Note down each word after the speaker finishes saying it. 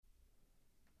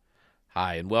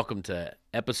Hi, and welcome to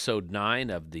episode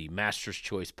 9 of the Master's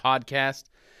Choice podcast.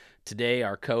 Today,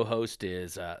 our co-host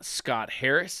is Scott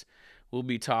Harris. We'll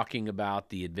be talking about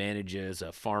the advantages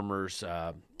of farmers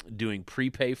doing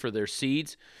prepay for their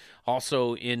seeds.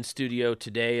 Also in studio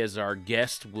today as our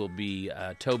guest will be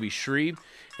Toby Schreve,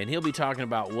 and he'll be talking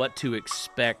about what to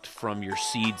expect from your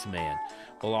Seedsman.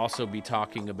 We'll also be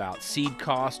talking about seed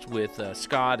cost with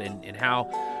Scott and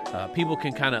how people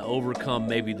can kind of overcome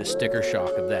maybe the sticker shock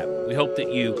of that. We hope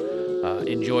that you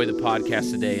enjoy the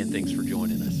podcast today, and thanks for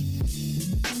joining us.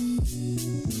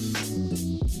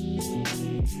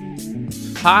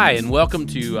 Hi, and welcome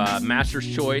to Master's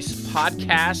Choice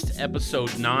Podcast,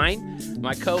 Episode 9.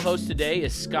 My co-host today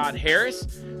is Scott Harris.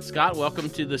 Scott, welcome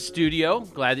to the studio.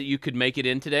 Glad that you could make it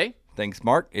in today. Thanks,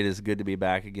 Mark. It is good to be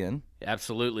back again.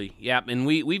 Absolutely. Yeah, and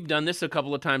we've done this a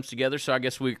couple of times together, so I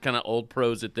guess we're kind of old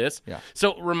pros at this. Yeah.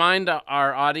 So remind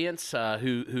our audience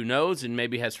who knows and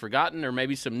maybe has forgotten, or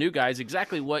maybe some new guys,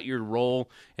 exactly what your role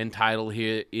and title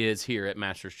here is here at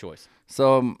Master's Choice.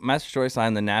 So Master's Choice,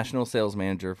 I'm the national sales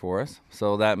manager for us.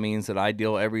 So that means that I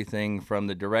deal everything from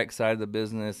the direct side of the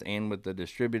business and with the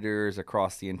distributors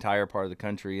across the entire part of the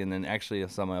country, and then actually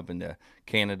some up into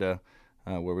Canada,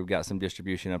 where we've got some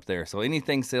distribution up there. So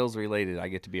anything sales related, I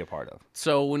get to be a part of.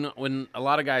 So when a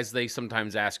lot of guys, they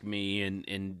sometimes ask me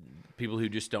and people who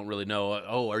just don't really know,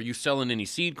 oh, are you selling any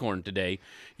seed corn today?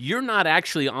 You're not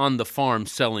actually on the farm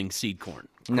selling seed corn.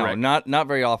 Correct? No, not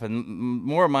very often.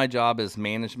 More of my job is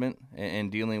management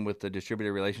and dealing with the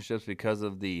distributor relationships because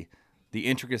of the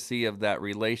intricacy of that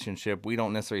relationship. We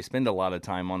don't necessarily spend a lot of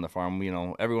time on the farm.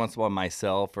 Every once in a while,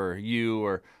 myself or you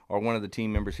or one of the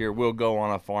team members here will go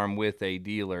on a farm with a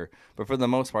dealer. But for the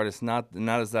most part, it's not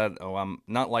as that. I'm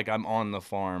not like I'm on the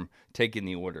farm taking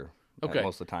the order. Okay.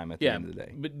 Most of the time at the end of the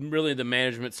day. But really the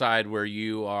management side where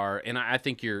you are, and I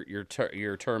think your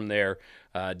term there,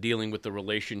 dealing with the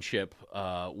relationship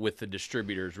with the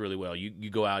distributors really well. You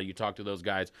go out, you talk to those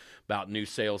guys about new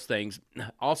sales things.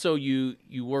 Also, you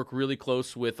work really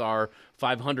close with our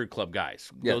 500 Club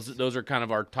guys. Yes. Those are kind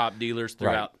of our top dealers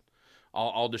throughout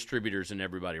all distributors and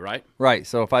everybody, right? Right.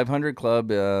 So 500 Club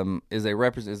is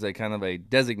a kind of a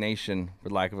designation,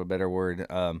 for lack of a better word,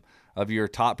 of your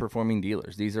top performing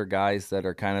dealers. These are guys that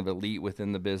are kind of elite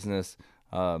within the business,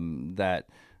 that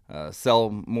sell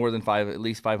more than at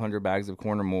least 500 bags of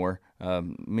corn or more.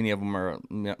 Many of them are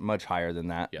much higher than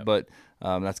that, but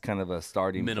that's kind of a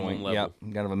starting minimum point. level.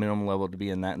 Yeah, kind of a minimum level to be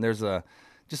in that. And there's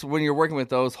just when you're working with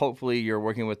those, hopefully you're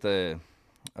working with a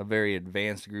very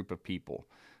advanced group of people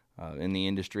in the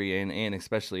industry and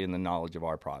especially in the knowledge of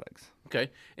our products.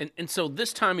 Okay, and so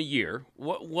this time of year,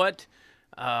 what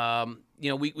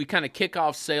we kind of kick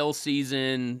off sales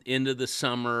season into the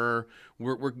summer.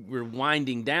 We're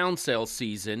winding down sales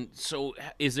season. So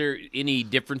is there any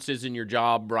differences in your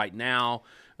job right now?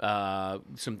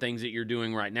 Some things that you're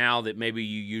doing right now that maybe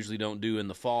you usually don't do in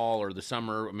the fall or the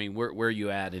summer? I mean, where are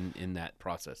you at in that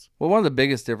process? Well, one of the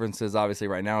biggest differences obviously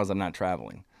right now is I'm not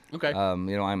traveling. Okay.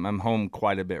 I'm home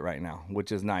quite a bit right now,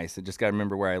 which is nice. I just got to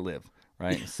remember where I live.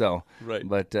 Right. So, right.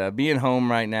 But being home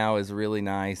right now is really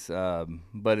nice.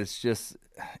 But it's just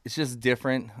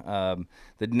different.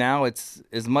 That now it's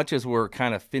as much as we're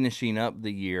kind of finishing up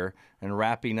the year and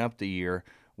wrapping up the year,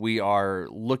 we are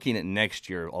looking at next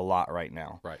year a lot right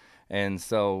now. Right. And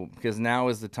so, because now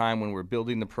is the time when we're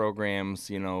building the programs,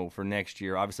 for next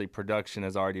year. Obviously, production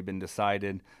has already been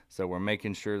decided, so we're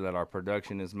making sure that our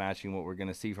production is matching what we're going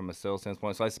to see from a sales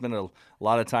standpoint. So I spend a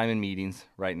lot of time in meetings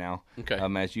right now,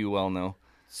 as you well know.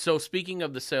 So speaking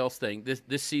of the sales thing,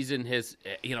 this season has,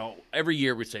 every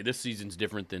year we say this season's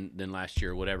different than last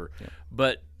year or whatever. Yeah.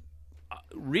 But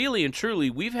really and truly,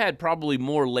 we've had probably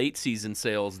more late season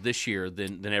sales this year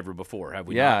than ever before, have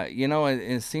we not? Yeah,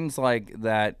 it seems like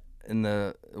that. In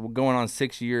the going on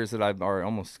 6 years that or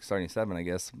almost starting 7, I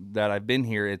guess, that I've been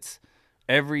here, it's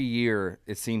every year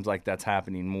it seems like that's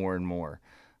happening more and more,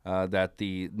 that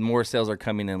the more sales are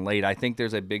coming in late. I think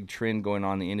there's a big trend going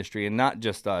on in the industry, and not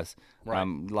just us. Right.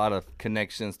 A lot of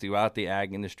connections throughout the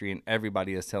ag industry, and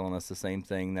everybody is telling us the same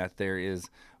thing, that there is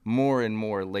more and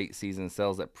more late season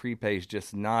sales, that prepay is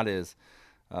just not as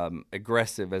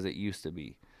aggressive as it used to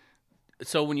be.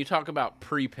 So when you talk about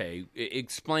prepay,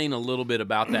 explain a little bit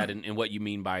about that and what you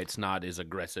mean by it's not as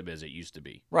aggressive as it used to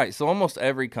be. Right. So almost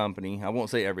every company, I won't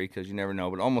say every because you never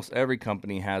know, but almost every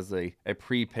company has a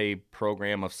prepay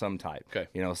program of some type.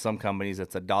 Okay. Some companies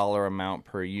it's a dollar amount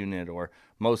per unit, or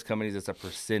most companies it's a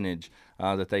percentage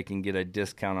that they can get a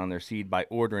discount on their seed by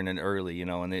ordering it early,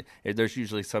 and there's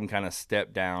usually some kind of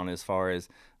step down as far as,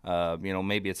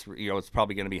 maybe it's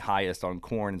probably going to be highest on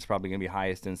corn. It's probably going to be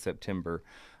highest in September.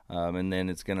 And then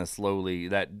it's going to slowly,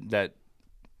 that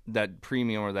that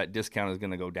premium or that discount is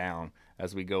going to go down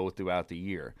as we go throughout the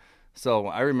year. So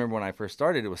I remember when I first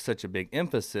started, it was such a big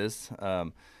emphasis,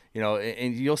 and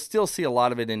you'll still see a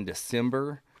lot of it in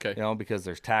December, because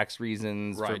there's tax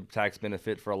reasons, for tax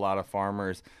benefit for a lot of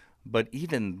farmers. But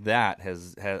even that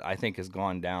has I think has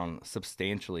gone down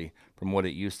substantially from what it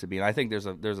used to be, and I think there's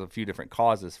a few different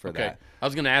causes for that. I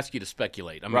was going to ask you to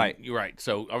speculate. I mean, you're right.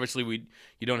 So obviously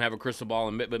you don't have a crystal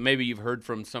ball, but maybe you've heard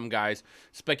from some guys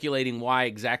speculating why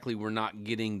exactly we're not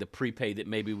getting the prepay that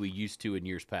maybe we used to in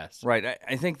years past. Right.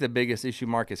 I think the biggest issue,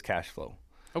 Mark, is cash flow.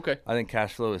 Okay. I think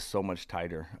cash flow is so much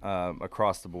tighter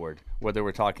across the board, whether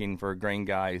we're talking for grain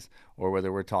guys or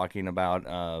whether we're talking about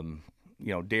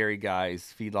dairy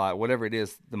guys, feedlot, whatever it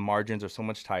is, the margins are so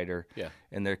much tighter,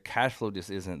 and their cash flow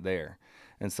just isn't there.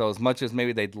 And so as much as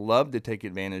maybe they'd love to take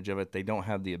advantage of it, they don't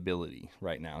have the ability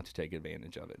right now to take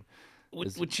advantage of it.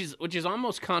 Which is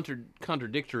almost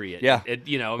contradictory.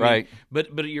 Right.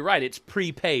 But you're right. It's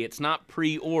prepay. It's not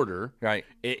pre-order. Right.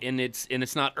 And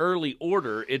it's not early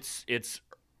order. It's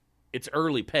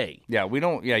early pay. Yeah, you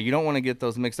don't want to get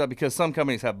those mixed up because some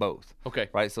companies have both. Okay.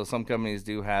 Right. So some companies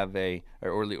do have a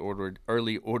early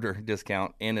order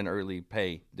discount and an early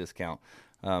pay discount.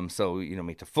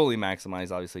 To fully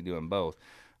maximize, obviously doing both.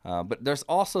 But there's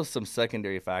also some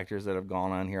secondary factors that have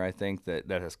gone on here, I think, that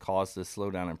has caused this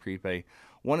slowdown in prepay.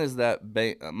 One is that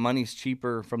money's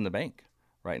cheaper from the bank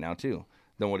right now, too,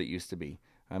 than what it used to be.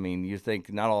 I mean, you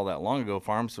think not all that long ago,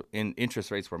 farms in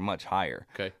interest rates were much higher.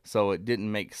 Okay. So it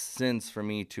didn't make sense for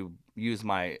me to use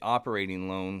my operating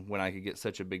loan when I could get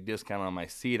such a big discount on my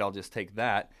seed. I'll just take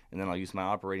that, and then I'll use my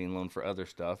operating loan for other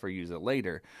stuff or use it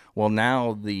later. Well,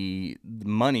 now the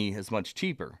money is much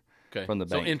cheaper. Okay. From the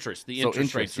bank. Interest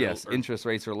rates are interest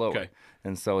rates are lower. Okay.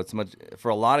 And so it's much, for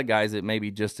a lot of guys, it may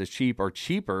be just as cheap or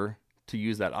cheaper to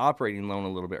use that operating loan a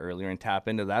little bit earlier and tap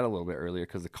into that a little bit earlier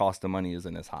because the cost of money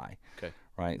isn't as high. Okay.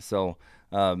 Right. So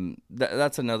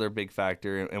that's another big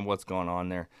factor in what's going on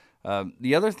there.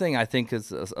 The other thing I think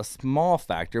is a small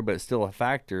factor, but still a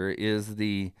factor, is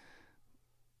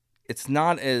it's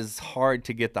not as hard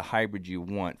to get the hybrid you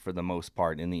want for the most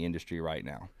part in the industry right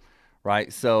now.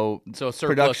 Right, so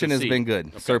production has been good.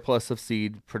 Okay. Surplus of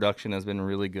seed production has been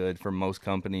really good for most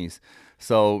companies.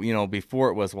 So before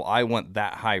it was, well, I want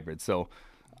that hybrid. So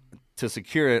to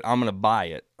secure it, I'm going to buy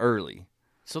it early.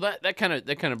 So that kind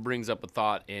of brings up a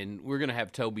thought, and we're going to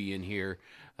have Toby in here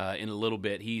in a little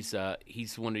bit. He's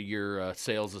one of your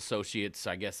sales associates.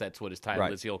 I guess that's what his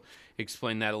title is. He'll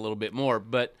explain that a little bit more.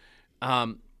 But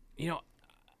I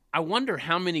wonder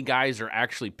how many guys are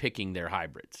actually picking their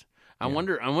hybrids. I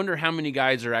wonder how many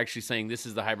guys are actually saying this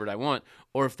is the hybrid I want,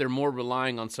 or if they're more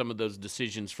relying on some of those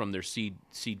decisions from their seed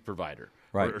provider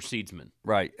or seedsman.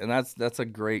 Right, and that's a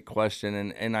great question,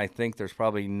 and I think there's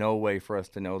probably no way for us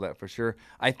to know that for sure.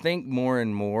 I think more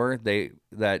and more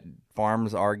that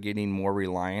farms are getting more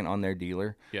reliant on their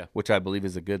dealer, which I believe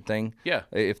is a good thing. Yeah,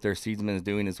 if their seedsman is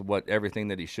doing everything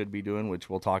that he should be doing, which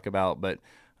we'll talk about, but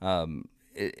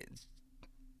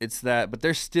it's that. But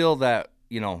there's still that.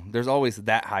 There's always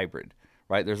that hybrid,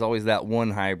 right? There's always that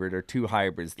one hybrid or two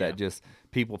hybrids that just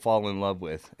people fall in love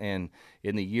with. And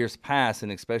in the years past,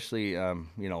 and especially,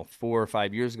 4 or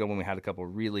 5 years ago when we had a couple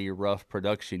really rough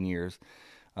production years,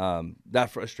 that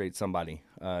frustrates somebody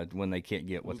when they can't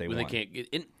get what they want. They can't get,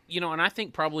 and I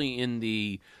think probably in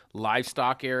the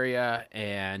livestock area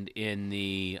and in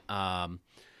the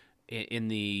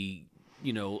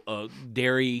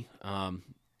dairy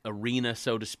arena,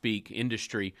 so to speak,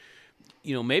 industry.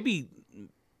 Maybe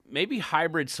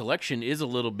hybrid selection is a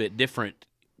little bit different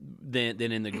than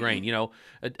in the grain. A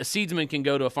seedsman can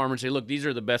go to a farmer and say, "Look, these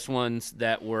are the best ones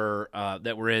that were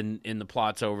in the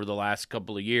plots over the last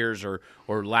couple of years or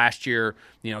last year.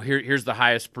 Here's the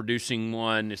highest producing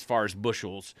one as far as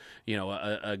bushels.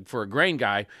 For a grain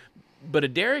guy, but a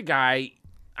dairy guy,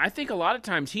 I think a lot of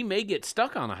times he may get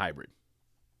stuck on a hybrid.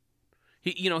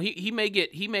 He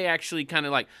may actually kind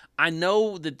of like, I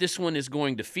know that this one is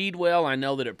going to feed well. I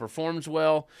know that it performs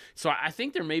well. So I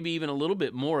think there may be even a little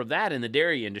bit more of that in the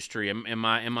dairy industry. Am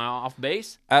I off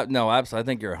base? No, absolutely. I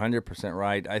think you're 100%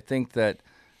 right. I think that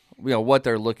what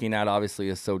they're looking at obviously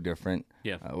is so different.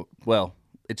 Yeah.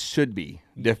 It should be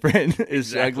different.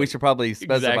 Exactly. We should probably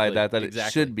specify that exactly.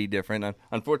 It should be different.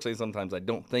 Unfortunately, sometimes I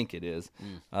don't think it is,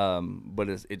 but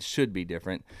it should be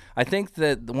different. I think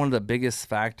that one of the biggest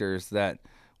factors that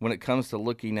when it comes to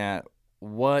looking at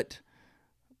what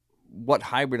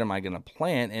hybrid am I going to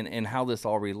plant and how this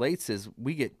all relates is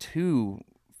we get too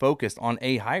focused on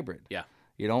a hybrid. Yeah.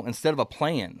 instead of a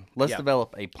plan, let's Yeah.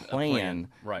 develop a plan,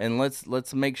 right. and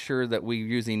let's make sure that we're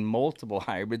using multiple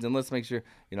hybrids, and let's make sure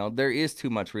there is too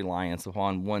much reliance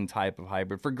upon one type of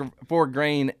hybrid for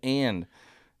grain and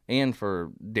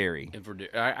for dairy. And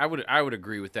I would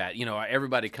agree with that.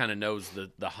 Everybody kind of knows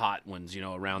the hot ones.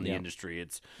 Around the industry,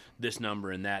 it's this number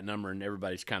and that number, and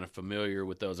everybody's kind of familiar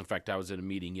with those. In fact, I was at a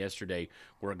meeting yesterday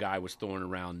where a guy was throwing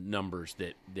around numbers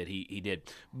that he did.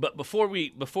 But before we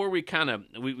kind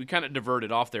of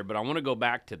diverted off there, but I want to go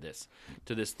back to this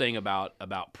thing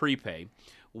about prepay.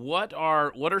 What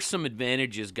are some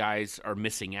advantages guys are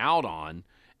missing out on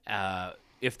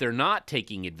if they're not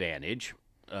taking advantage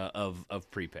of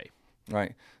prepay?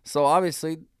 Right. So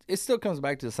obviously, it still comes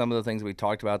back to some of the things we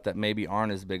talked about that maybe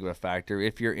aren't as big of a factor.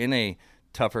 If you're in a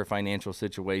tougher financial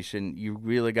situation, you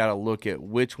really got to look at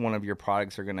which one of your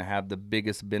products are going to have the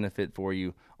biggest benefit for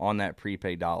you on that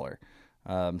prepay dollar.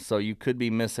 So you could be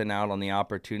missing out on the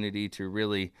opportunity to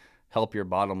really help your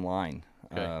bottom line,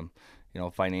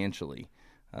 financially.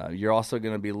 You're also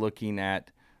going to be looking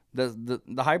at the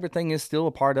hybrid thing is still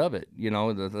a part of it.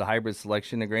 The hybrid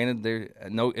selection. And granted,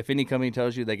 if any company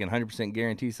tells you they can 100%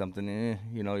 guarantee something,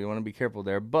 you want to be careful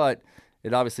there. But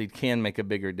it obviously can make a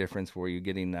bigger difference for you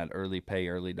getting that early pay,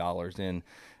 early dollars in,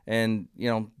 and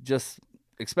just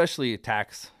especially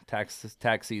tax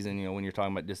season. When you're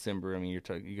talking about December, I mean, you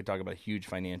could talk about huge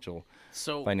financial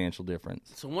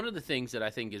difference. So one of the things that I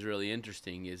think is really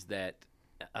interesting is that,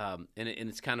 and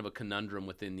it's kind of a conundrum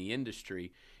within the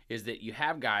industry, is that you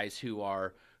have guys who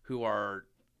are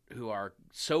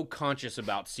so conscious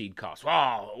about seed costs.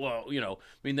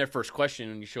 Their first question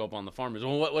when you show up on the farm is,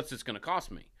 well, what's this going to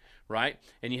cost me, right?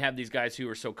 And you have these guys who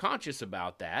are so conscious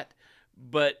about that,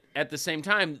 but at the same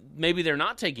time, maybe they're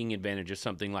not taking advantage of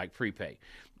something like prepay.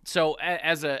 So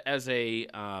as a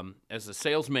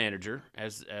sales manager,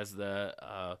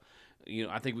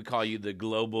 I think we call you the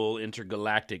global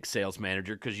intergalactic sales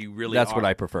manager because you really that's are. What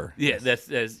I prefer. Yeah, that's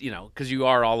because you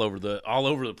are all over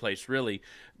the place really.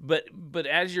 But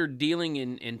as you're dealing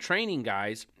in training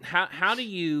guys, how do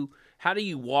you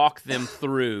walk them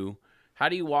through? How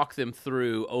do you walk them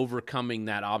through overcoming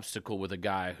that obstacle with a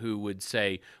guy who would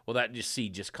say, "Well, that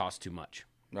seed just costs too much"?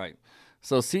 Right.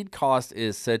 So seed cost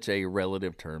is such a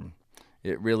relative term.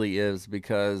 It really is,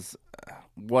 because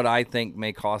what I think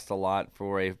may cost a lot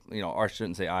for or I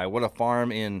shouldn't say what a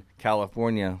farm in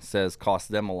California says costs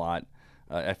them a lot,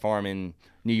 a farm in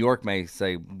New York may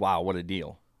say, wow, what a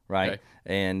deal, right? Okay.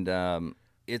 And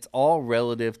it's all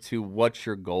relative to what's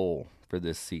your goal for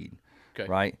this seed,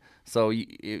 right? So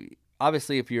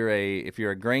obviously, if you're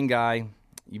a grain guy,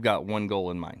 you've got one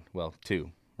goal in mind. Well,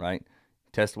 two, right?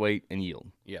 Test weight and yield.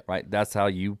 Yeah. Right. That's how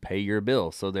you pay your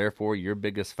bill. So therefore, your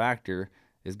biggest factor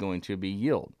is going to be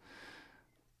yield.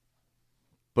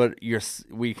 But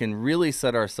we can really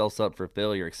set ourselves up for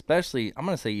failure, especially, I'm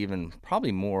going to say even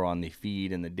probably more on the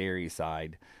feed and the dairy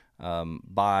side,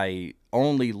 by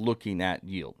only looking at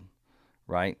yield,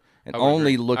 right? And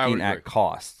only looking at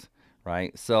cost,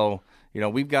 right? So,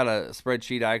 we've got a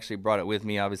spreadsheet. I actually brought it with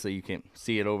me. Obviously, you can't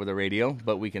see it over the radio,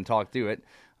 but we can talk through it.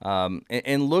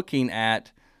 And looking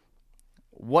at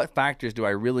what factors do I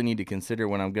really need to consider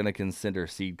when I'm going to consider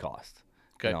seed cost.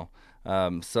 Okay.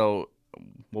 So,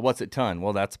 what's a ton?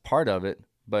 Well, that's part of it,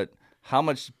 but how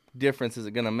much difference is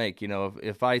it going to make?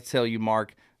 If I tell you,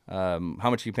 Mark, how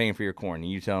much are you paying for your corn?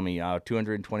 And you tell me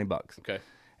 $220. Okay.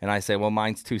 And I say, well,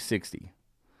 mine's $260.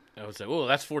 I would say, well,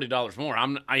 that's $40 more. I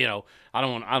don't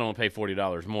want to pay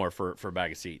 $40 more for a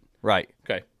bag of seed. Right.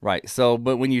 Okay. Right. So,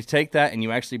 but when you take that and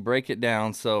you actually break it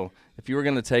down, so if you were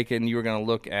going to take it and you were going to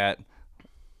look at,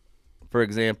 for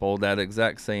example, that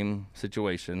exact same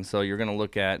situation, so you're going to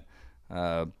look at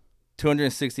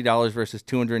 $260 versus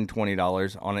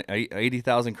 $220 on an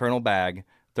 80,000 kernel bag,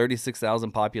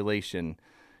 36,000 population.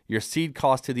 Your seed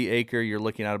cost to the acre, you're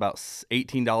looking at about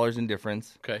 $18 in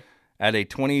difference. Okay. At a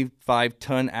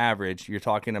 25-ton average, you're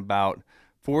talking about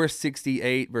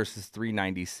 $468 versus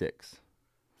 $396.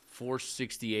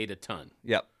 $468 a ton.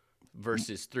 Yep.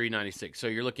 Versus $396. So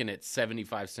you're looking at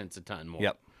 75 cents a ton more.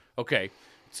 Yep. Okay.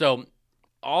 So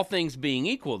all things being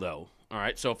equal, though, all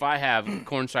right. So if I have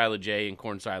corn silage A and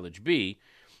corn silage B,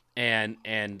 and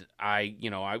I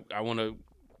want to,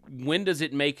 when does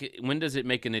it make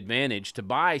an advantage to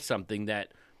buy something that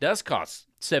does cost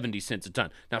 70 cents a ton?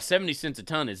 Now, 70 cents a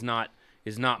ton is not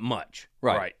much,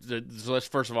 right? So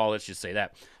let's just say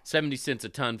that 70 cents a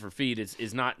ton for feed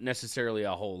is not necessarily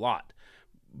a whole lot.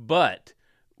 But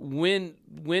when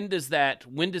does that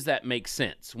make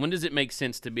sense? When does it make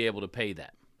sense to be able to pay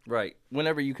that? Right.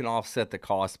 Whenever you can offset the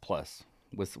cost plus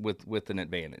with an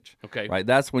advantage. Okay. Right.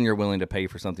 That's when you're willing to pay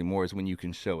for something more, is when you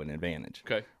can show an advantage.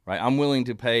 Okay. Right. I'm willing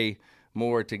to pay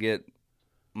more to get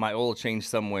my oil change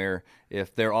somewhere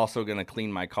if they're also going to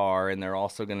clean my car and they're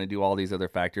also going to do all these other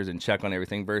factors and check on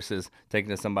everything versus taking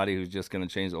to somebody who's just going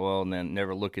to change the oil and then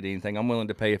never look at anything. I'm willing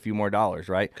to pay a few more dollars,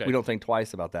 right? Okay. We don't think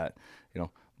twice about that,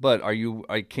 But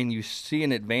can you see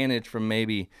an advantage from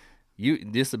maybe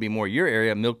this would be more your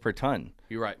area, milk per ton?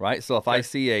 You're right. Right? So if I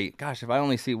see if I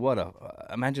only see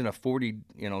imagine a 40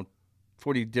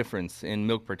 difference in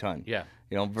milk per ton. Yeah.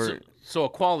 So a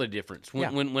quality difference.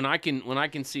 When I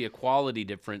can see a quality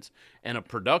difference and a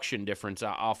production difference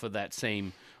off of that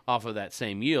same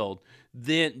yield,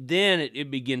 then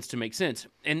it begins to make sense.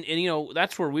 And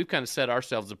that's where we've kind of set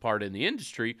ourselves apart in the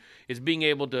industry, is being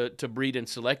able to breed and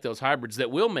select those hybrids that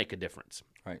will make a difference.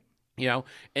 Right.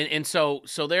 And so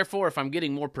therefore, if I'm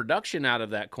getting more production out of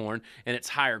that corn and it's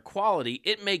higher quality,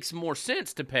 it makes more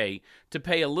sense to pay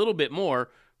a little bit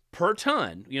more per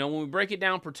ton. When we break it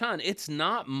down per ton, it's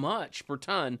not much per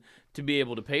ton to be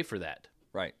able to pay for that.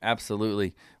 Right,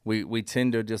 absolutely. We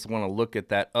tend to just want to look at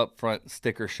that upfront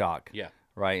sticker shock. Yeah.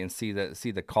 Right, and see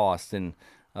the cost. And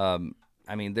I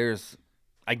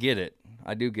get it.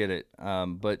 I do get it.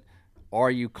 But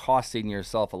are you costing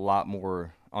yourself a lot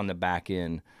more on the back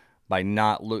end by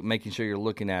not making sure you're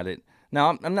looking at it?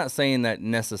 Now, I'm not saying that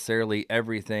necessarily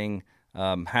everything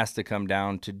has to come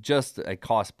down to just a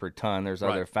cost per ton. There's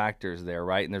other factors there,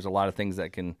 right? And there's a lot of things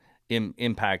that can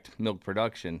impact milk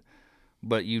production,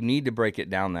 but you need to break it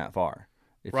down that far.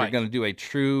 If you're going to do a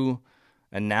true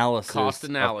cost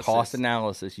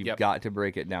analysis, you've got to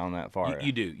break it down that far.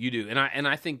 You do. And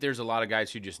I think there's a lot of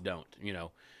guys who just don't,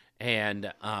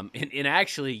 And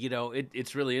actually,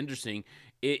 it's really interesting.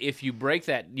 If you break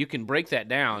that, you can break that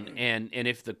down, and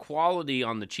if the quality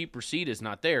on the cheaper seed is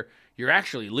not there, you're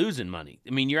actually losing money. I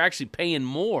mean, you're actually paying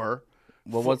more.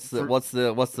 Well, what's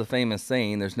the famous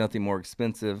saying? There's nothing more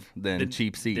expensive than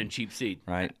cheap seed.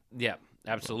 Right? Yeah,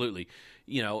 absolutely.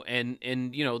 And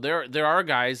there are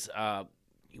guys.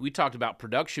 We talked about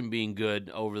production being good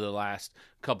over the last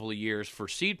couple of years for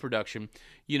seed production.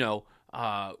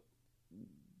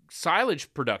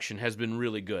 Silage production has been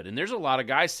really good, and there's a lot of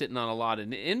guys sitting on a lot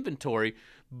of inventory,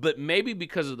 but maybe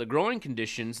because of the growing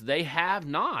conditions, they have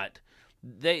not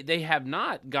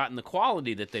gotten the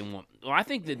quality that they want. Well, I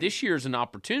think that this year is an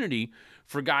opportunity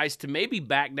for guys to maybe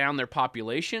back down their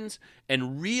populations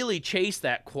and really chase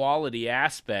that quality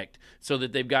aspect, so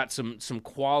that they've got some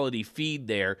quality feed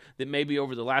there that maybe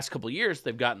over the last couple of years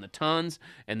they've gotten the tons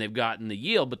and they've gotten the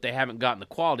yield, but they haven't gotten the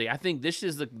quality. I think this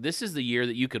is the year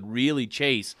that you could really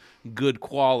chase good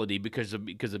quality because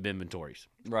of inventories.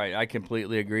 Right, I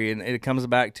completely agree, and it comes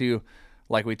back to,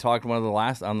 like we talked the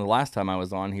last time I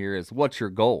was on here, is what's your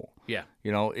goal? Yeah.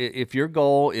 If your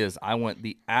goal is I want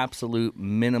the absolute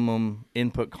minimum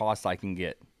input cost I can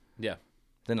get. Yeah.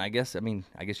 Then I guess you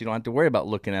don't have to worry about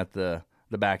looking at the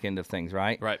back end of things,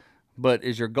 right? Right. But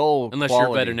is your goal unless quality?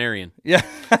 You're a veterinarian. Yeah.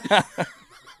 Yeah.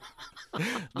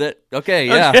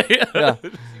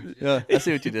 I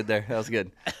see what you did there. That was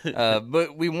good.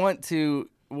 But we want to.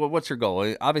 Well, what's your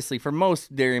goal? Obviously, for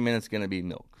most dairymen, it's going to be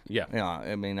milk. Yeah.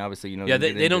 Obviously, Yeah,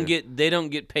 they don't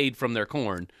get paid from their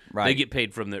corn. Right. They get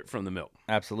paid from the milk.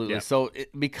 Absolutely. Yeah. So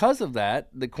because of that,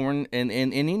 the corn and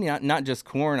not just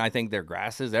corn, I think their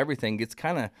grasses, everything gets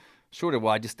kind of shorter.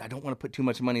 Well, I don't want to put too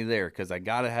much money there because I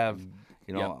got to have,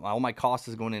 all my cost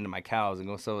is going into my cows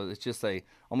so it's just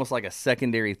almost like a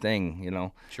secondary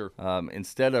thing, Sure.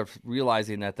 Instead of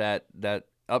realizing that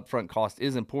upfront cost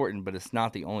is important, but it's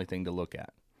not the only thing to look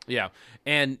at. Yeah.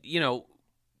 And,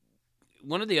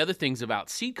 one of the other things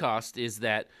about seed cost is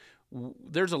that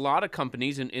there's a lot of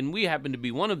companies, and we happen to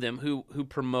be one of them, who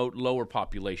promote lower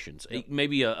populations. Yep.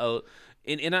 Maybe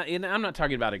and I'm not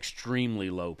talking about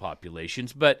extremely low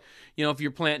populations, but if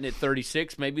you're planting at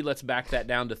 36, maybe let's back that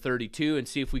down to 32 and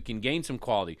see if we can gain some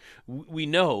quality. We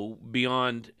know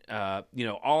beyond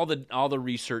all the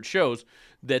research shows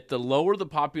that the lower the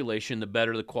population, the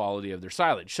better the quality of their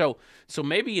silage. So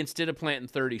maybe instead of planting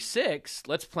 36,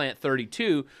 let's plant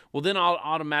 32. Well, then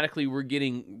automatically we're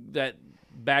getting that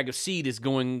bag of seed is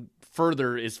going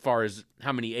further as far as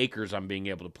how many acres I'm being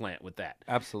able to plant with that.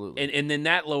 Absolutely. And then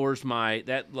that lowers my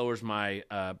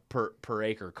per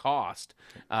acre cost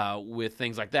with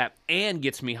things like that, and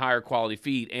gets me higher quality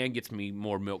feed and gets me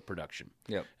more milk production.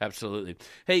 Yep. Absolutely.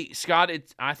 Hey, Scott,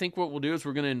 I think what we'll do is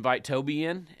we're going to invite Toby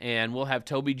in, and we'll have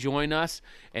Toby join us.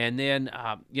 And then,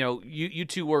 you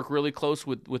two work really close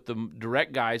with the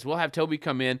direct guys. We'll have Toby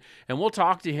come in, and we'll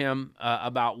talk to him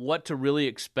about what to really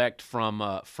expect from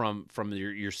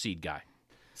your seed guy.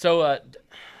 So,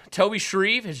 Toby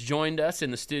Schreve has joined us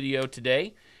in the studio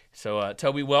today. So,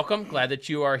 Toby, welcome. Glad that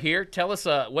you are here. Tell us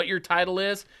what your title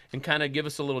is and kind of give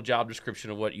us a little job description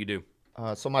of what you do.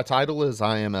 So my title is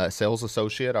I am a sales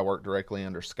associate. I work directly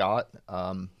under Scott.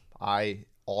 I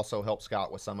also help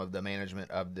Scott with some of the management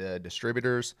of the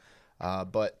distributors.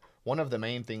 But one of the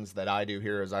main things that I do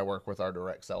here is I work with our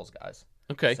direct sales guys.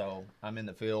 Okay. So I'm in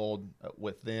the field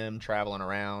with them, traveling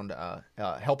around,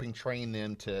 helping train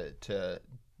them to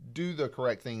do the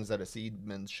correct things that a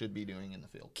seedman should be doing in the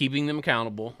field. Keeping them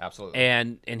accountable. Absolutely.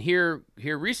 And here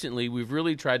recently, we've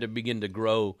really tried to begin to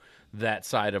grow that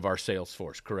side of our sales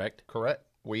force, correct? Correct.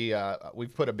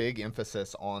 We've put a big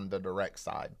emphasis on the direct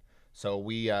side. So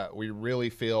we really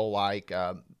feel like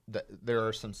there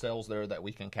are some sales there that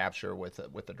we can capture with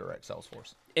the direct sales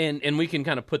force. And we can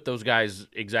kind of put those guys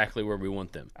exactly where we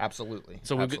want them. Absolutely.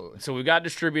 So Absolutely. we've got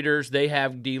distributors, they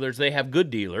have dealers, they have good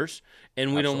dealers,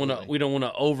 and we don't want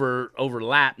to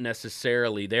overlap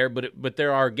necessarily there, but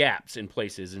there are gaps in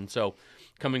places, and so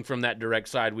coming from that direct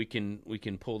side, we can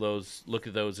pull those, look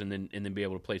at those, and then be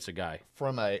able to place a guy.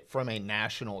 From a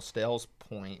national sales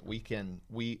point,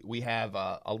 we have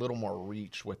a little more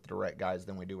reach with direct guys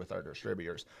than we do with our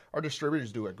distributors. Our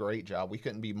distributors do a great job. We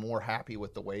couldn't be more happy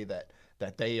with the way that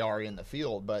they are in the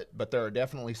field, but there are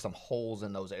definitely some holes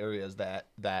in those areas that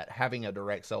having a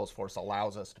direct sales force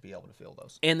allows us to be able to fill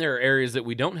those. And there are areas that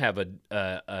we don't have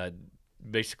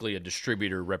basically a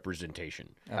distributor representation.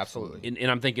 Absolutely.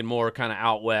 And I'm thinking more kind of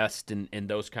out west and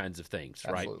those kinds of things,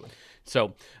 right? Absolutely.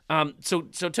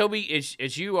 So Toby,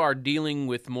 as you are dealing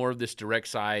with more of this direct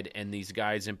side and these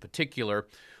guys in particular,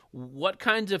 what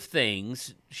kinds of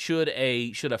things should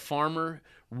a farmer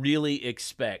really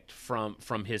expect from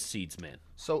his seedsman?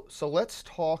 So let's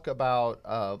talk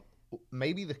about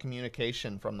maybe the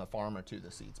communication from the farmer to the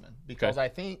seedsman, because Okay. I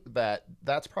think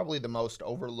that's probably the most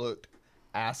overlooked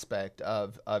aspect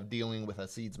of dealing with a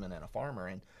seedsman and a farmer.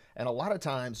 And a lot of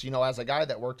times, as a guy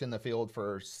that worked in the field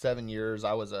for 7 years,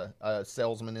 I was a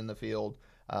salesman in the field.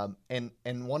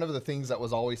 And one of the things that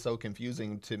was always so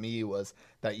confusing to me was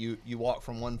that you walk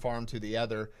from one farm to the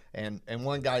other, and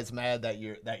one guy's mad that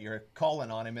you're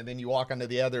calling on him, and then you walk onto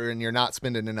the other and you're not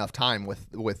spending enough time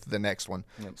with the next one.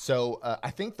 Yep. So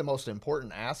I think the most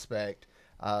important aspect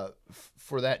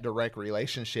for that direct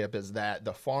relationship is that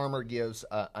the farmer gives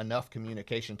enough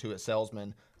communication to his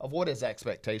salesman of what his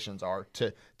expectations are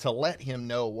to let him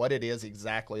know what it is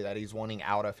exactly that he's wanting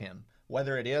out of him.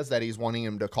 Whether it is that he's wanting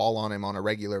him to call on him on a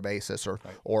regular basis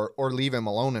or leave him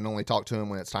alone and only talk to him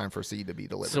when it's time for seed to be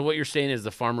delivered. So what you're saying is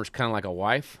the farmer's kind of like a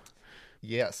wife?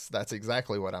 Yes, that's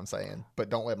exactly what I'm saying. But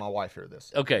don't let my wife hear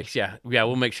this. Okay, yeah,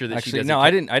 we'll make sure that Actually, she doesn't. no,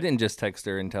 I didn't just text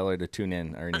her and tell her to tune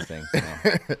in or anything.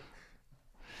 No.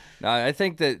 No, I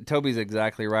think that Toby's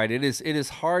exactly right. It is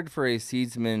hard for a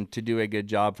seedsman to do a good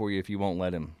job for you if you won't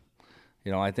let him.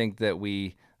 I think that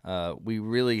we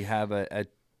really have a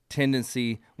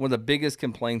tendency. One of the biggest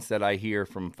complaints that I hear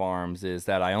from farms is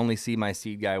that I only see my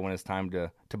seed guy when it's time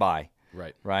to buy.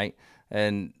 Right.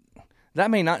 And that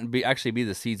may not actually be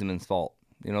the seedsman's fault,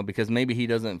 because maybe he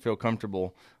doesn't feel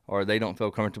comfortable or they don't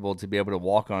feel comfortable to be able to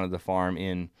walk onto the farm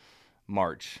in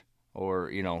March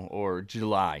or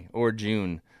July or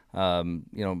June.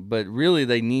 But really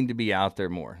they need to be out there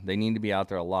more. They need to be out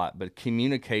there a lot. But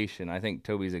communication, I think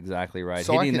Toby's exactly right.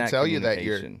 So I can tell you that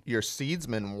your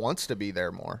seedsman wants to be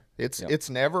there more. It's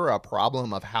never a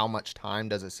problem of how much time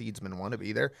does a seedsman want to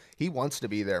be there. He wants to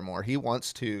be there more. He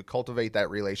wants to cultivate that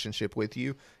relationship with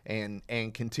you and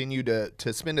continue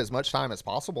to spend as much time as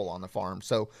possible on the farm.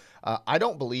 So I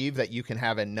don't believe that you can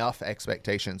have enough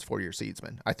expectations for your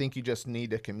seedsman. I think you just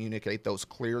need to communicate those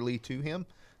clearly to him,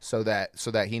 so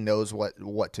that he knows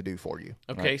what to do for you.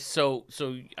 Okay, right. So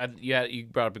you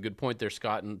brought up a good point there,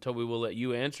 Scott, and Toby, we'll let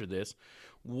you answer this.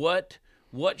 What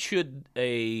should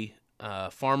a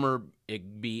farmer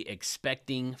be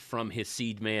expecting from his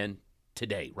seedman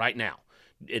today, right now,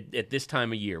 at this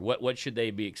time of year? What should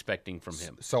they be expecting from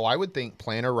him? So I would think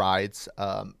planter rides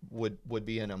would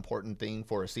be an important thing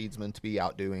for a seedsman to be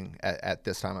out doing at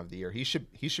this time of the year. He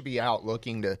should be out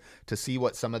looking to see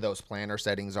what some of those planter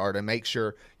settings are, to make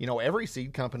sure, every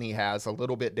seed company has a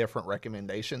little bit different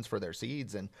recommendations for their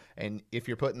seeds, and if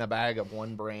you're putting a bag of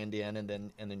one brand in and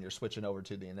then you're switching over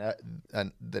to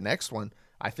the next one,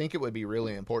 I think it would be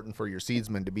really important for your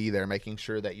seedsman to be there, making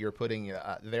sure that you're putting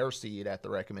their seed at the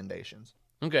recommendations.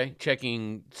 Okay,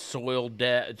 checking soil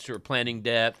depth or planting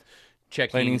depth,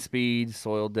 checking planting speed,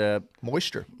 soil depth,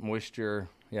 moisture.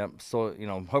 Yep. So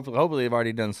hopefully they've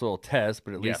already done soil tests,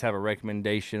 but at least have a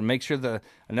recommendation. Make sure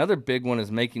another big one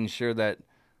is making sure that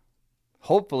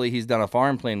hopefully he's done a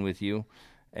farm plan with you,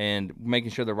 and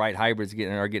making sure the right hybrids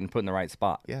are getting put in the right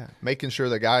spot. Yeah, making sure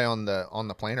the guy on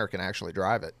the planter can actually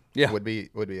drive it. Yeah, would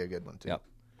be a good one too. Yep.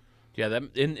 Yeah,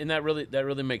 that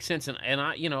really makes sense, and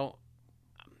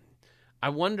I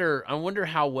wonder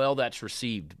how well that's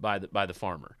received by the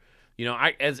farmer. You know,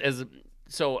 as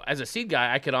a seed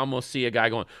guy, I could almost see a guy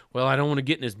going, well, I don't want to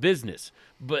get in his business,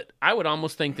 but I would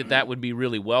almost think that would be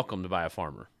really welcomed by a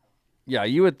farmer. Yeah,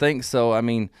 you would think so. I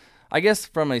mean, I guess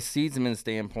from a seedsman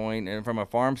standpoint and from a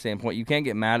farm standpoint, you can't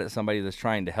get mad at somebody that's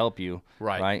trying to help you,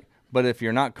 right? But if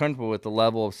you're not comfortable with the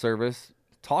level of service,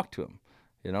 talk to them.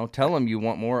 You know, tell them you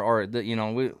want more, or I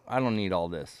don't need all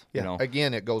this. Yeah. You know?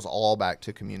 Again, it goes all back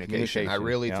to communication. I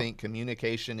really yeah. think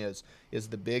communication is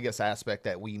the biggest aspect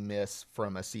that we miss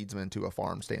from a seedsman to a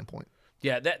farm standpoint.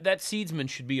 Yeah, that seedsman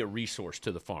should be a resource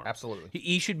to the farm. Absolutely.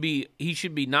 He should be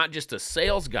not just a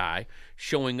sales guy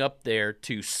showing up there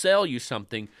to sell you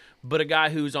something, but a guy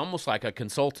who's almost like a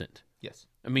consultant. Yes.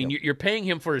 I mean, you're paying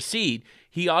him for a seed.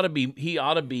 He ought to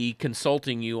be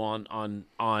consulting you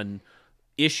on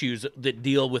issues that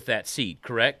deal with that seed,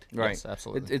 correct? Right. Yes,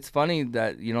 absolutely. It's funny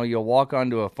that, you'll walk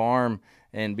onto a farm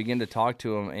and begin to talk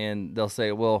to them, and they'll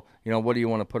say, well, what do you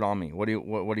want to put on me? What do you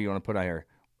want to put on here?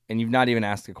 And you've not even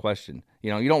asked a question.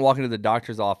 You don't walk into the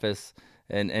doctor's office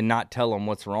and not tell them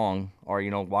what's wrong or,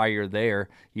 why you're there.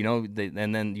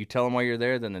 And then you tell them why you're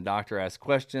there, then the doctor asks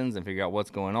questions and figure out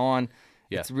what's going on.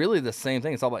 Yeah. It's really the same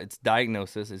thing. It's all about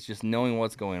diagnosis. It's just knowing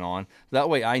what's going on. That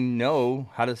way I know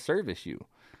how to service you.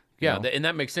 Yeah, and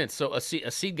that makes sense. So a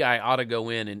seed guy ought to go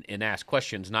in and ask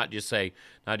questions, not just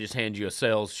hand you a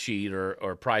sales sheet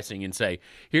or pricing and say,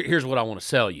 here's what I want to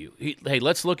sell you. Hey,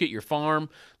 let's look at your farm.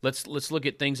 Let's look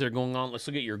at things that are going on. Let's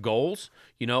look at your goals.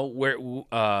 What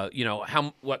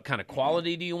kind of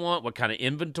quality do you want? What kind of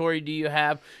inventory do you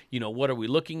have? What are we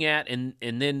looking at? And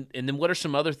then what are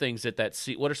some other things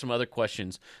what are some other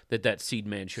questions that seed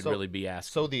man should really be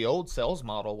asking? So the old sales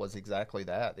model was exactly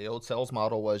that. The old sales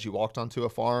model was you walked onto a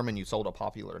farm and you sold a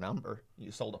popular number.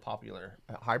 You sold a popular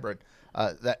hybrid.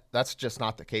 That's just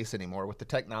not the case anymore. With the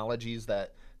technologies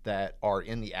that are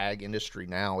in the ag industry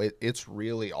now, it's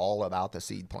really all about the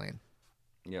seed plan.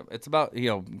 Yeah, it's about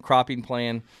cropping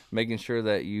plan, making sure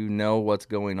that you know what's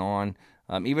going on.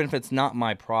 Even if it's not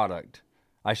my product,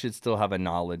 I should still have a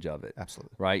knowledge of it.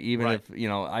 Absolutely. Right? Even if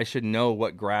I should know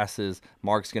what grasses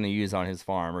Mark's going to use on his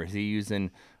farm, or is he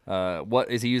using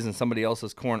somebody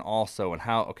else's corn also, and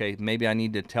how? Okay, maybe I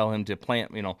need to tell him to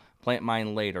plant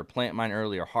mine later, plant mine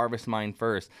earlier, harvest mine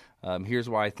first. Here's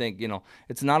why I think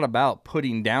it's not about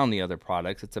putting down the other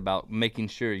products. It's about making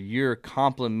sure you're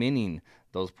complementing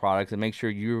those products and make sure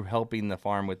you're helping the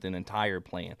farm with an entire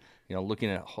plan. Looking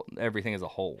at everything as a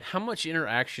whole. How much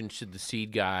interaction should the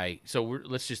seed guy? So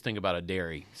let's just think about a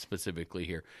dairy specifically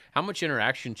here. How much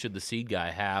interaction should the seed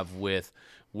guy have with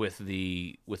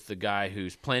the guy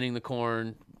who's planting the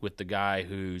corn, with the guy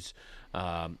who's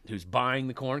buying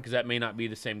the corn? Because that may not be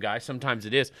the same guy. Sometimes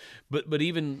it is. But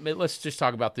even let's just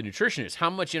talk about the nutritionist. How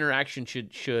much interaction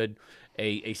should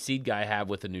a seed guy have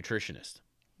with a nutritionist?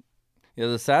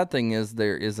 The sad thing is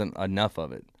there isn't enough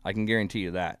of it. I can guarantee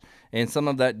you that. And some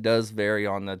of that does vary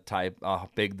on the type, how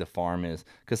big the farm is.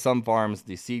 Because some farms,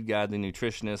 the seed guy, the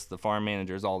nutritionist, the farm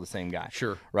manager is all the same guy.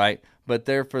 Sure. Right? But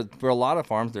for a lot of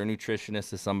farms, their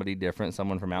nutritionist is somebody different,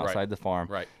 someone from outside the farm.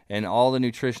 Right. And all the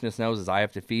nutritionist knows is I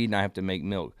have to feed and I have to make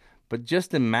milk. But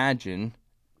just imagine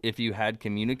if you had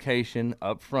communication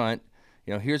up front.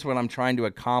 Here's what I'm trying to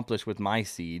accomplish with my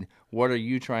seed. What are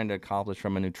you trying to accomplish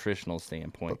from a nutritional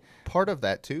standpoint? But part of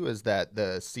that too is that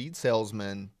the seed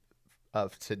salesman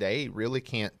of today really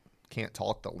can't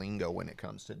talk the lingo when it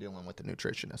comes to dealing with the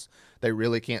nutritionist. They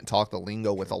really can't talk the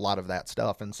lingo with a lot of that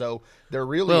stuff, and so there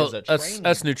really is a training.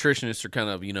 Us nutritionists are kind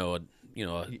of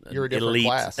you're a different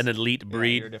class. An elite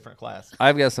breed. Yeah, you're a different class.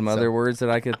 I've got some other words that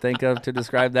I could think of to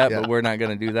describe that, but we're not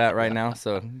going to do that right now.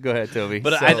 So go ahead, Toby.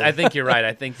 But I think you're right.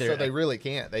 I think they really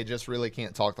can't. They just really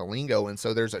can't talk the lingo, and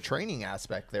so there's a training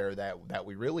aspect there that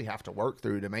we really have to work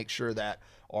through to make sure that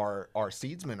our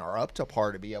seedsmen are up to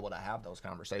par to be able to have those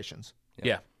conversations.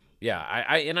 Yeah.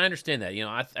 I understand that.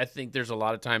 I think there's a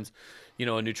lot of times, a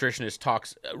nutritionist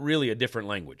talks really a different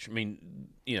language. I mean,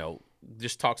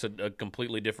 just talks a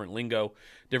completely different lingo,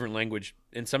 different language,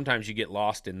 and sometimes you get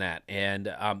lost in that.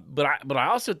 And but I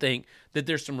also think that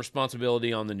there's some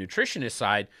responsibility on the nutritionist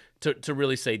side to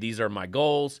really say these are my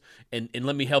goals, and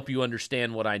let me help you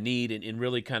understand what I need, and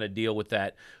really kind of deal with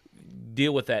that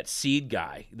seed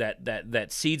guy, that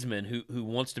seedsman who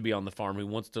wants to be on the farm, who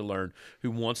wants to learn,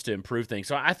 who wants to improve things.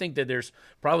 So I think that there's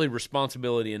probably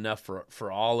responsibility enough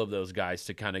for all of those guys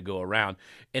to kind of go around.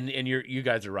 And you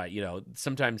guys are right.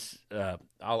 Sometimes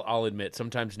I'll admit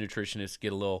sometimes nutritionists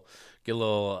get a little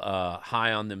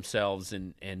high on themselves,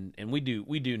 and we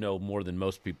do know more than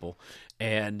most people.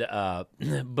 And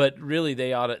but really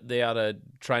they ought to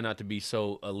try not to be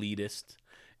so elitist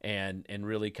and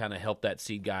really kind of help that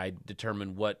seed guy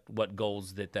determine what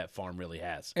goals that farm really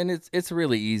has. And it's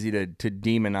really easy to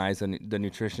demonize the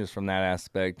nutritionist from that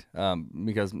aspect,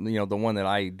 because the one that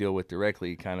I deal with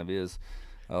directly kind of is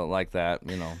like that,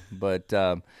 But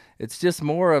it's just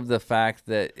more of the fact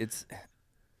that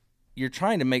you're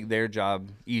trying to make their job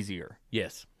easier.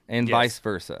 Yes. And vice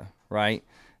versa, right?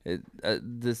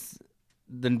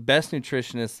 The best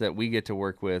nutritionists that we get to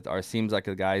work with seems like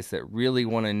the guys that really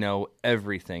want to know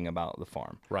everything about the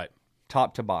farm, right,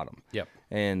 top to bottom. Yep.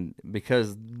 And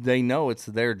because they know it's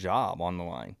their job on the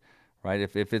line, right?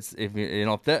 If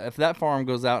that farm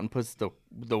goes out and puts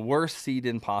the worst seed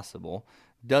in possible,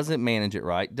 doesn't manage it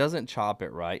right, doesn't chop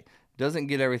it right, doesn't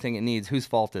get everything it needs, whose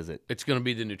fault is it? It's going to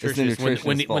be the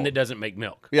nutritionist, when it doesn't make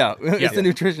milk. Yeah, it's the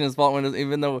nutritionist's fault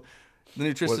even though. The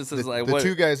nutritionist is like the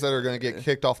two guys that are going to get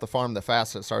kicked off the farm the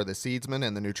fastest are the seedsman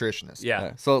and the nutritionist.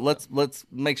 Yeah. So let's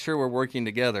make sure we're working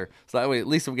together. So that way, at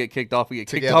least if we get kicked off, we get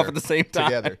kicked off at the same time.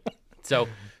 Together. So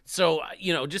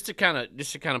just to kind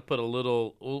of put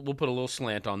we'll put a little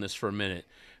slant on this for a minute.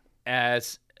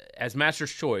 As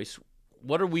Master's Choice,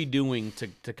 what are we doing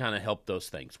to kind of help those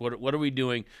things? What are we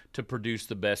doing to produce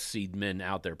the best seedmen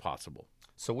out there possible?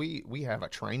 So we have a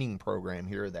training program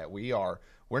here that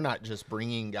we're not just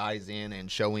bringing guys in and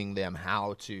showing them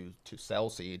how to sell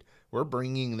seed. We're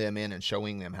bringing them in and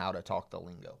showing them how to talk the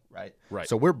lingo, right? Right.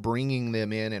 So we're bringing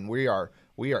them in and we are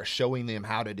showing them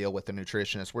how to deal with the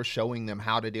nutritionist. We're showing them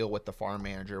how to deal with the farm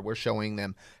manager. We're showing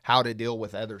them how to deal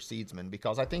with other seedsmen,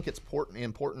 because I think it's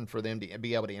important for them to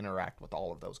be able to interact with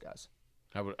all of those guys.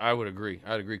 I would agree.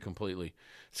 I'd agree completely.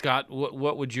 Scott,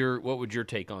 what would your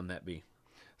take on that be?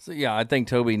 So, yeah, I think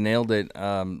Toby nailed it.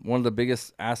 One of the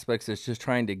biggest aspects is just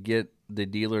trying to get the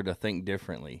dealer to think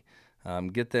differently,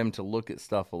 get them to look at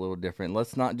stuff a little different.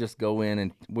 Let's not just go in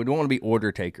and we don't want to be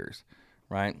order takers,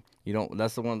 right?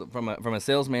 That's the one from a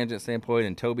sales management standpoint,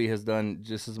 and Toby has done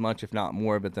just as much, if not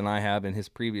more, of it than I have in his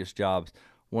previous jobs.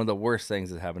 One of the worst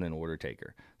things is having an order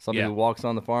taker. Somebody who walks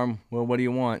on the farm, well, what do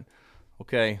you want?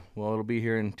 Okay, well, it'll be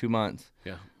here in 2 months.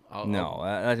 Yeah.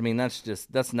 I mean,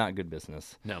 that's not good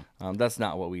business. No. That's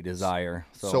not what we desire.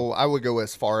 So I would go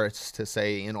as far as to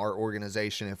say in our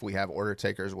organization, if we have order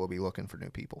takers, we'll be looking for new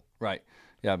people. Right.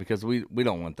 Yeah, because we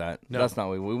don't want that. No. That's not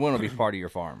what we want to be part of your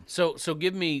farm. So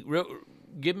give me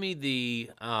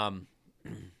the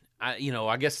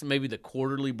I guess maybe the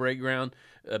quarterly breakdown.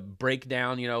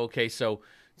 Okay, so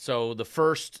the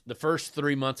first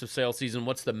 3 months of sales season,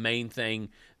 what's the main thing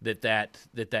that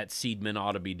seedman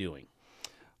ought to be doing?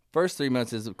 First 3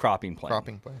 months is a cropping plan.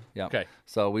 Yeah. Okay.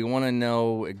 So we want to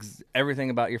know everything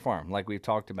about your farm, like we've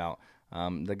talked about.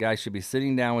 The guy should be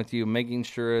sitting down with you, making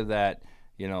sure that,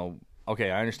 okay,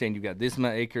 I understand you've got this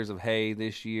many acres of hay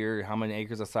this year. How many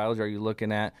acres of silage are you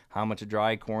looking at? How much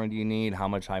dry corn do you need? How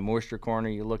much high moisture corn are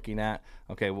you looking at?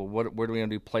 Okay, well, where do we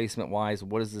want to do placement-wise?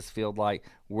 What is this field like?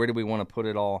 Where do we want to put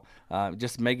it all?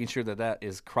 Just making sure that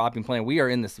is cropping plan. We are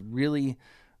in this really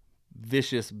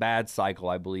vicious bad cycle,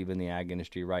 I believe, in the ag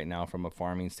industry right now from a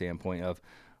farming standpoint of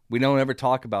we don't ever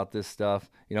talk about this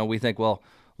stuff. We think, well,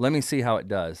 let me see how it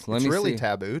does. It's really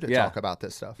taboo to talk about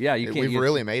this stuff. Yeah, you can't. We've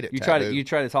really made it taboo. You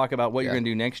try to talk about what you're going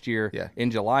to do next year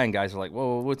in July, and guys are like,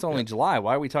 well, it's only July.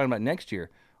 Why are we talking about next year?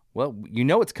 Well,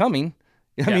 it's coming.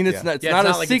 I mean, it's not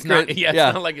a secret. It's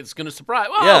not like it's going to surprise.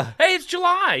 Well, hey, it's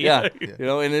July. Yeah.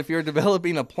 And if you're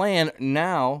developing a plan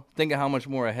now, think of how much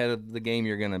more ahead of the game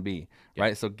you're going to be,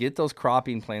 right? So get those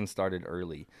cropping plans started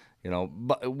early.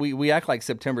 But we act like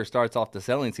September starts off the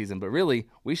selling season, but really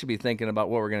we should be thinking about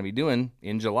what we're going to be doing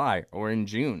in July or in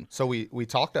June. So we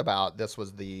talked about this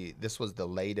was the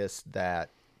latest that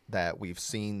we've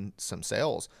seen some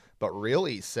sales. But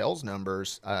really, sales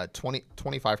numbers,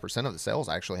 25% of the sales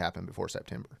actually happened before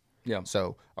September. Yeah.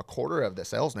 So a quarter of the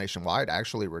sales nationwide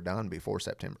actually were done before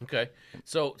September. Okay.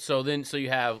 So you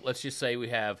have, let's just say we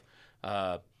have,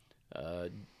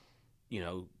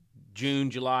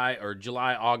 June, July,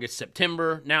 August,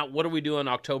 September. Now, what are we doing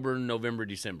October, November,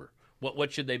 December?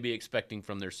 What should they be expecting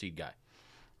from their seed guy?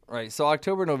 Right. So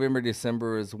October, November,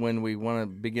 December is when we want to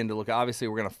begin to look. Obviously,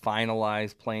 we're going to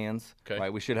finalize plans. Okay.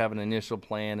 Right. We should have an initial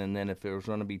plan, and then if there's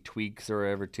going to be tweaks or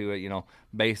ever to it,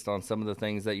 based on some of the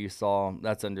things that you saw,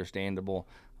 that's understandable.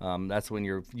 That's when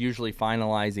you're usually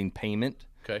finalizing payment.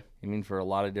 Okay. I mean, for a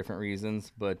lot of different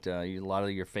reasons, but a lot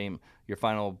of your final,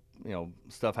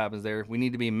 stuff happens there. We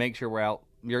need to make sure we're out.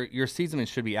 Your seedsman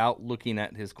should be out looking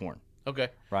at his corn. Okay.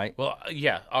 Right. Well,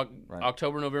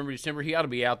 October, November, December, he ought to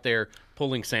be out there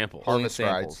pulling samples. Harvest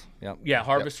rides. Yep. Yeah,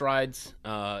 harvest rides,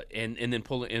 and then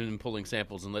pulling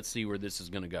samples, and let's see where this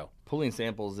is going to go. Pulling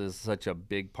samples is such a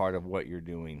big part of what you're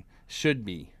doing. Should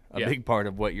be. big part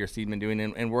of what your Seedsman doing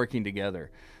and working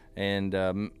together.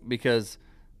 And because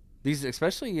these,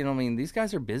 especially, these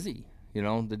guys are busy.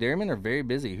 The dairymen are very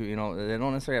busy. They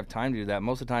don't necessarily have time to do that.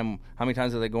 Most of the time, how many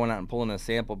times are they going out and pulling a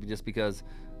sample just because,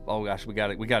 oh gosh, we got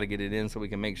to get it in so we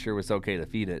can make sure it's okay to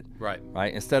feed it. Right.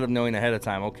 Instead of knowing ahead of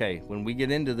time, okay, when we get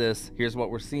into this, here's what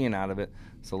we're seeing out of it.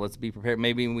 So let's be prepared.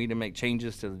 Maybe we need to make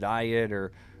changes to the diet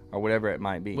or whatever it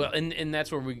might be. Well, and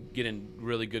that's where we get in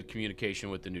really good communication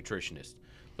with the nutritionist.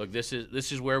 Look, this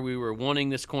is where we were wanting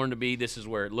this corn to be. This is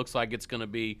where it looks like it's going to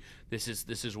be. This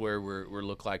is where we're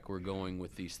look like we're going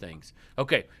with these things.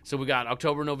 Okay, so we got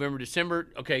October, November, December.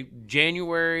 Okay,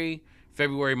 January,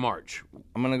 February, March.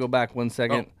 I'm going to go back 1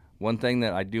 second. Oh. One thing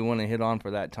that I do want to hit on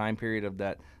for that time period of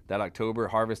that October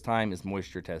harvest time is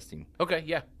moisture testing. Okay,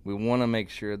 yeah. We want to make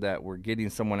sure that we're getting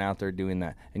someone out there doing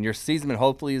that. And your Seedsman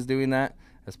hopefully is doing that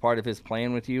as part of his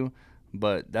plan with you.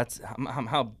 But that's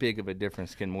how big of a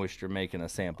difference can moisture make in a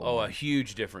sample? Oh, a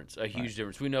huge difference. A huge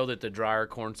difference. We know that the drier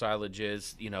corn silage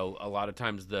is, a lot of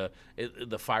times the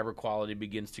fiber quality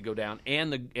begins to go down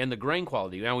and the grain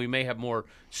quality. Now we may have more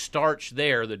starch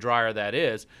there, the drier that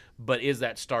is, but is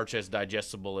that starch as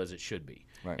digestible as it should be?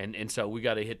 Right. And so we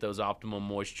got to hit those optimum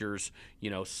moistures.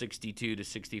 62 to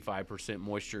 65%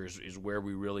 moisture is where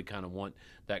we really kind of want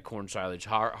that corn silage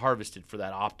harvested for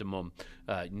that optimum,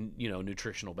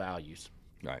 nutritional values.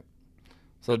 Right.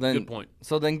 So good point.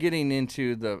 So then getting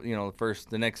into the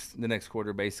next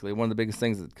quarter, basically one of the biggest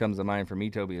things that comes to mind for me,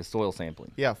 Toby, is soil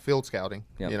sampling. Yeah, field scouting.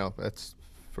 Yep. That's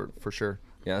for sure.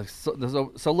 Yeah.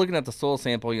 So looking at the soil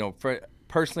sample,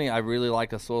 personally, I really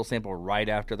like a soil sample right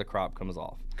after the crop comes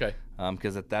off. Okay.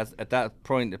 Because at that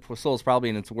point, the soil's probably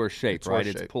in its worst shape, right?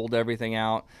 It's pulled everything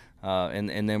out,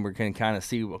 and then we can kind of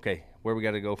see, okay, where we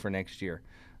got to go for next year,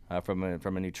 from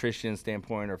a nutrition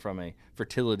standpoint or from a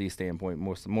fertility standpoint.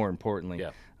 More importantly,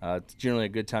 yeah. It's generally a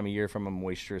good time of year from a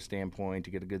moisture standpoint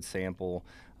to get a good sample.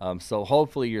 So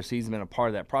hopefully your Seedsman a part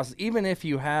of that process. Even if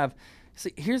you have,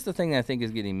 here's the thing that I think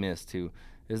is getting missed too,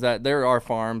 is that there are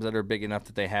farms that are big enough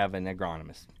that they have an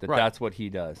agronomist, that's what he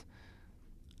does.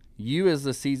 You as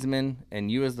the Seedsman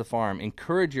and you as the farm,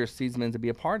 encourage your Seedsman to be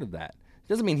a part of that.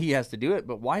 Doesn't mean he has to do it,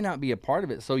 but why not be a part of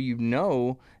it so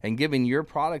and giving your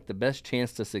product the best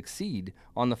chance to succeed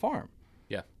on the farm?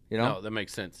 Yeah. No, that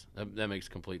makes sense. That makes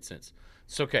complete sense.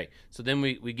 So okay. So then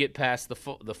we get past the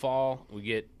fall. We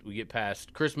get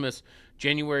past Christmas,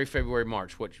 January, February,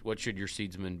 March. What should your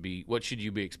Seedsman be? What should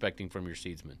you be expecting from your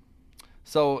Seedsman?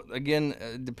 So, again,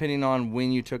 depending on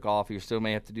when you took off, you still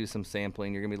may have to do some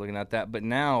sampling. You're going to be looking at that. But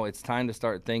now it's time to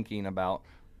start thinking about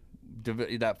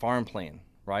that farm plan,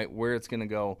 right? Where it's going to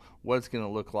go, what it's going to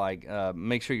look like.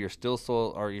 Make sure you're still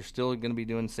going to be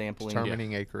doing sampling.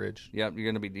 Determining acreage. Yep,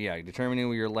 you're going to be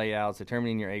determining your layouts,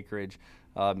 determining your acreage,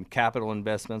 capital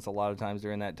investments a lot of times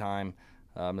during that time,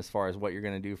 as far as what you're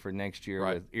going to do for next year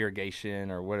with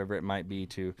irrigation or whatever it might be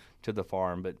to the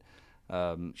farm. But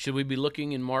should we be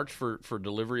looking in March for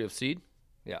delivery of seed?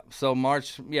 Yeah. So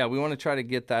March, we want to try to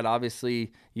get that.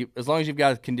 Obviously, as long as you've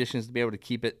got conditions to be able to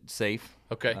keep it safe,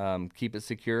 keep it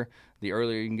secure, the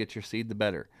earlier you can get your seed, the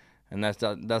better. And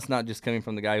that's not just coming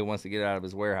from the guy who wants to get it out of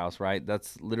his warehouse, right?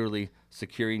 That's literally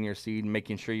securing your seed and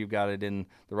making sure you've got it in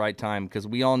the right time, because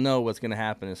we all know what's going to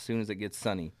happen as soon as it gets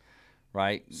sunny,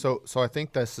 right? So I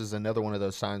think this is another one of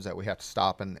those times that we have to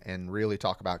stop and really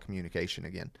talk about communication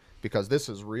again, because this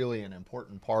is really an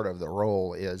important part of the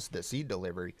role, is the seed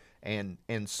delivery. And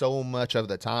so much of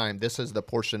the time, this is the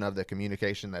portion of the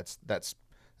communication that's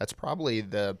probably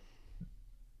the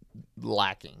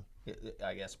lacking,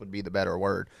 I guess would be the better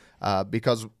word,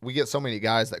 because we get so many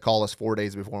guys that call us 4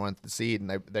 days before we want the seed,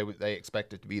 and they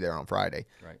expect it to be there on Friday,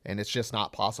 right? And it's just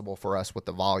not possible for us with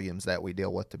the volumes that we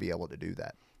deal with to be able to do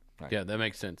that. Right. Yeah, that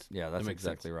makes sense. Yeah, that's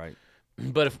exactly right.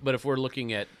 But if we're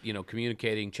looking at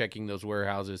communicating, checking those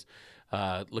warehouses,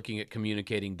 looking at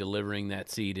communicating, delivering that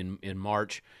seed in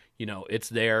March, it's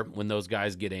there when those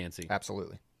guys get antsy.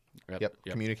 Absolutely. Yep.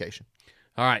 Communication.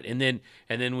 All right, and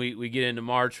then we get into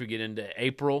March, we get into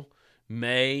April,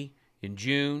 May, and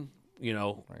June.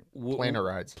 Planter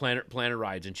rides, planter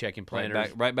rides, and checking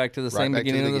planters. Right back to the same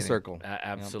beginning of the circle.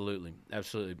 Absolutely,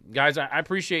 absolutely, guys. I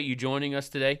appreciate you joining us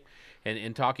today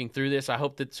and talking through this. I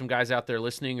hope that some guys out there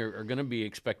listening are going to be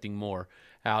expecting more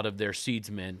out of their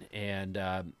Seedsmen, and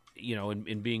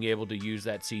in being able to use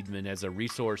that Seedsman as a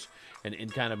resource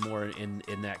and kind of more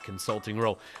in that consulting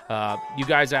role. You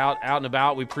guys out and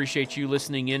about, we appreciate you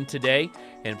listening in today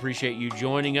and appreciate you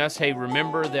joining us. Hey,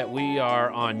 remember that we are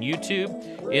on YouTube,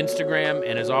 Instagram,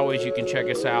 and as always, you can check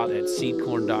us out at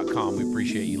seedcorn.com. We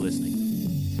appreciate you listening.